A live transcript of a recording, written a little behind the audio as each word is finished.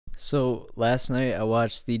So last night I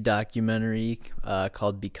watched the documentary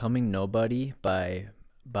called "Becoming Nobody" by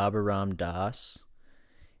Baba Ram Das,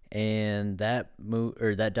 and that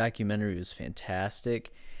documentary was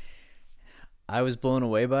fantastic. I was blown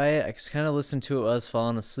away by it. I just kind of listened to it while I was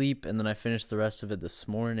falling asleep, and then I finished the rest of it this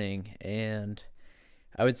morning. And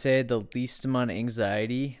I would say the least amount of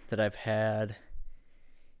anxiety that I've had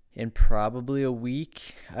in probably a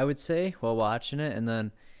week, I would say, while watching it. And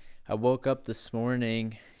then I woke up this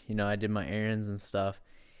morning, I did my errands and stuff,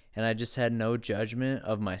 and I just had no judgment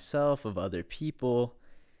of myself, of other people.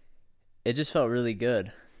 It just felt really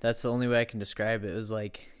good. That's the only way I can describe it. It was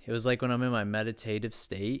like when I'm in my meditative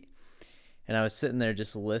state and I was sitting there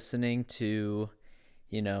just listening to,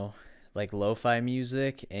 you know, like lo-fi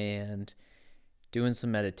music and doing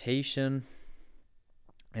some meditation,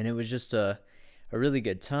 and it was just a really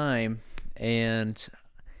good time. And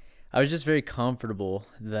I was just very comfortable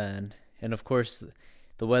then. And of course,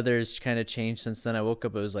 the weather has kind of changed since then. I woke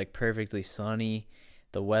up, it was like perfectly sunny.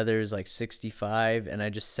 The weather is like 65, and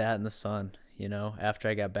I just sat in the sun, after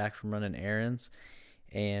I got back from running errands.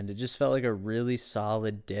 And it just felt like a really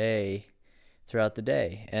solid day throughout the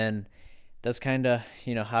day. And that's kind of,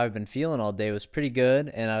 how I've been feeling all day. It was pretty good.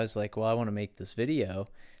 And I was like, well, I want to make this video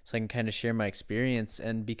so I can kind of share my experience.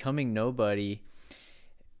 And Becoming Nobody,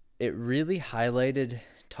 it really highlighted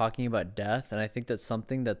talking about death, and I think that's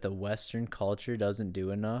something that the Western culture doesn't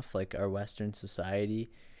do enough, like our Western society.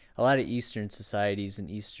 A lot of Eastern societies and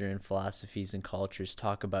Eastern philosophies and cultures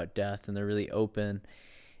talk about death, and they're really open.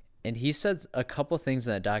 And he said a couple things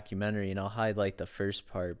in that documentary, and I'll highlight the first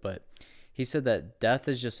part, but he said that death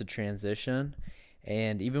is just a transition,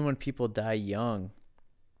 and even when people die young,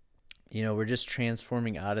 we're just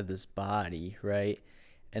transforming out of this body, right?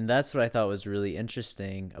 And that's what I thought was really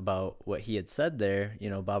interesting about what he had said there,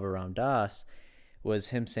 Baba Ram Das, was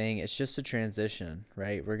him saying it's just a transition,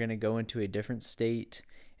 right? We're going to go into a different state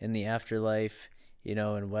in the afterlife,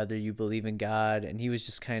 and whether you believe in God. And he was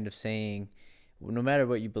just kind of saying, no matter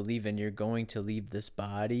what you believe in, you're going to leave this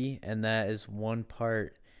body. And that is one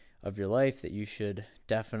part of your life that you should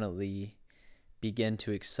definitely begin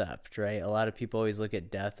to accept, right? A lot of people always look at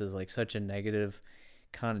death as like such a negative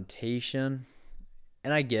connotation.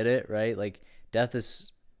 And I get it, right? Like death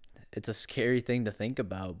it's a scary thing to think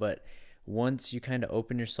about, but once you kind of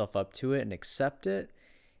open yourself up to it and accept it,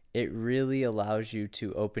 it really allows you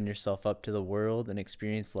to open yourself up to the world and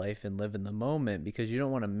experience life and live in the moment, because you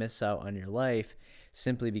don't want to miss out on your life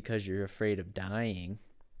simply because you're afraid of dying.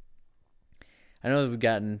 I know we've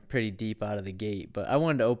gotten pretty deep out of the gate, but I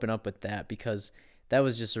wanted to open up with that because that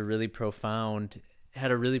was just had a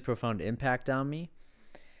really profound impact on me.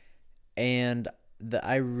 And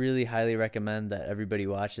I really highly recommend that everybody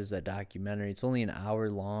watches that documentary. It's only an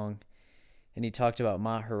hour long, and he talked about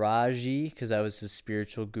Maharaji because that was his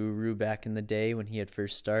spiritual guru back in the day when he had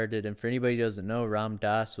first started. And for anybody who doesn't know, Ram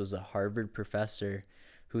Dass was a Harvard professor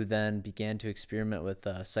who then began to experiment with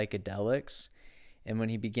psychedelics. And when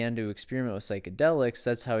he began to experiment with psychedelics,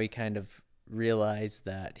 that's how he kind of realized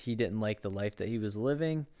that he didn't like the life that he was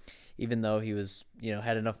living, even though he was,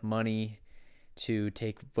 had enough money to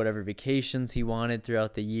take whatever vacations he wanted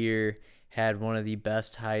throughout the year, had one of the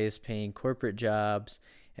best, highest paying corporate jobs,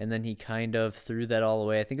 and then he kind of threw that all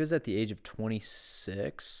away. I think it was at the age of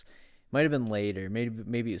 26. Might have been later.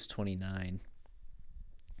 Maybe it was 29.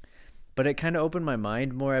 But it kind of opened my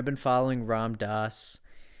mind more. I've been following Ram Dass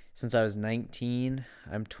since I was 19.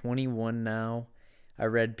 I'm 21 now. I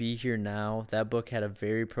read Be Here Now. That book had a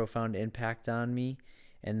very profound impact on me.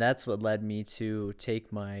 And that's what led me to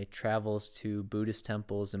take my travels to Buddhist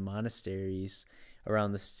temples and monasteries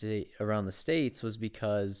around the states, was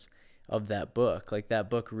because of that book. Like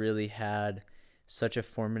that book really had such a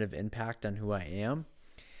formative impact on who I am.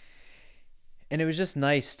 And it was just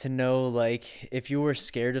nice to know, like, if you were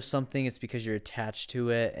scared of something, it's because you're attached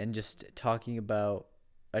to it. And just talking about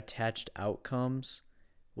attached outcomes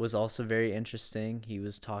was also very interesting. He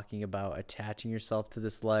was talking about attaching yourself to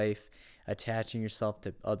this life, attaching yourself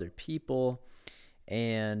to other people,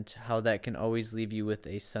 and how that can always leave you with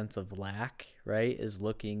a sense of lack, right? Is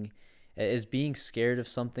being scared of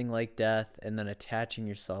something like death and then attaching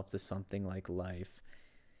yourself to something like life.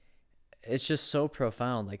 It's just so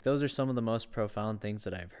profound. Like those are some of the most profound things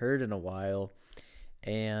that I've heard in a while.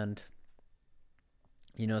 And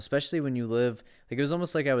especially when you live, like it was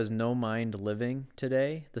almost like I was no mind living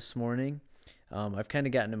this morning. I've kind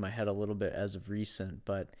of gotten in my head a little bit as of recent,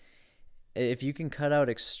 but if you can cut out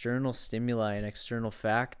external stimuli and external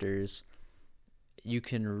factors, you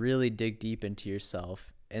can really dig deep into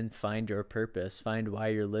yourself and find your purpose, find why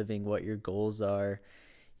you're living, what your goals are,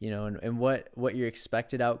 and what your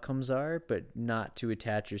expected outcomes are, but not to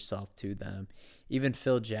attach yourself to them. Even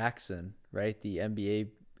Phil Jackson, right, the NBA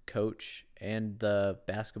coach and the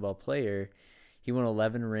basketball player, he won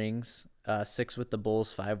 11 rings, 6 with the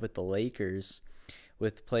Bulls, 5 with the Lakers,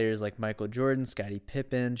 with players like Michael Jordan, Scottie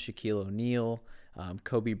Pippen, Shaquille O'Neal,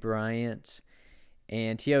 Kobe Bryant.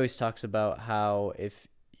 And he always talks about how if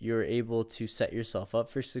you're able to set yourself up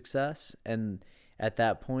for success, and at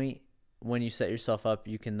that point, when you set yourself up,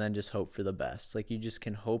 you can then just hope for the best. Like, you just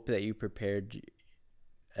can hope that you prepared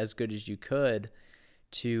as good as you could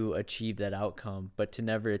to achieve that outcome, but to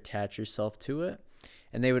never attach yourself to it.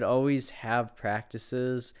 And they would always have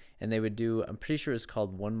practices, and they would do, I'm pretty sure it's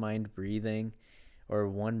called one mind breathing or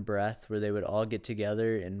one breath, where they would all get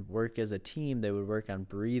together and work as a team. They would work on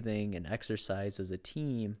breathing and exercise as a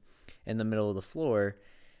team in the middle of the floor,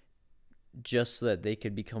 just so that they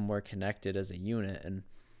could become more connected as a unit. And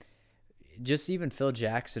just even Phil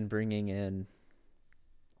Jackson bringing in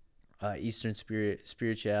Eastern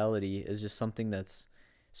spirituality is just something that's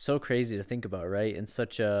so crazy to think about, right? And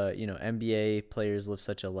such a, NBA players live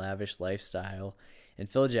such a lavish lifestyle. And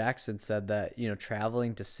Phil Jackson said that,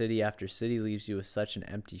 traveling to city after city leaves you with such an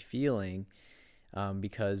empty feeling,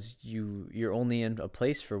 because you're only in a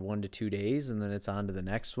place for 1 to 2 days, and then it's on to the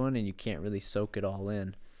next one, and you can't really soak it all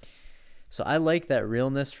in. So I like that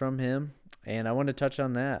realness from him, and I want to touch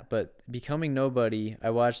on that. But Becoming Nobody, I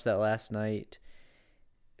watched that last night.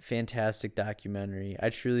 Fantastic documentary. I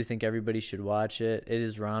truly think everybody should watch it. It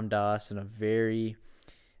is Ram Dass in a very,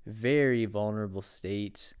 very vulnerable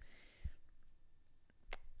state.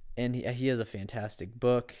 And he has a fantastic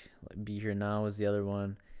book. Be Here Now is the other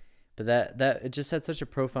one. But that it just had such a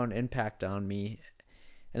profound impact on me.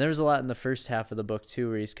 And there was a lot in the first half of the book too,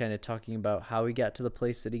 where he's kind of talking about how he got to the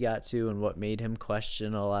place that he got to and what made him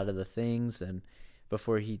question a lot of the things, and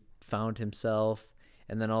before he found himself,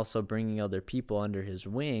 and then also bringing other people under his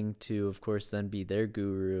wing to, of course, then be their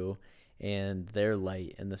guru and their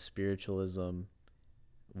light in the spiritualism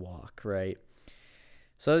walk, right?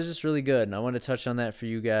 So it was just really good, and I want to touch on that for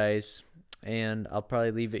you guys, and I'll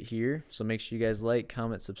probably leave it here. So make sure you guys like,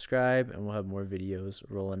 comment, subscribe, and we'll have more videos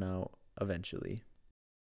rolling out eventually.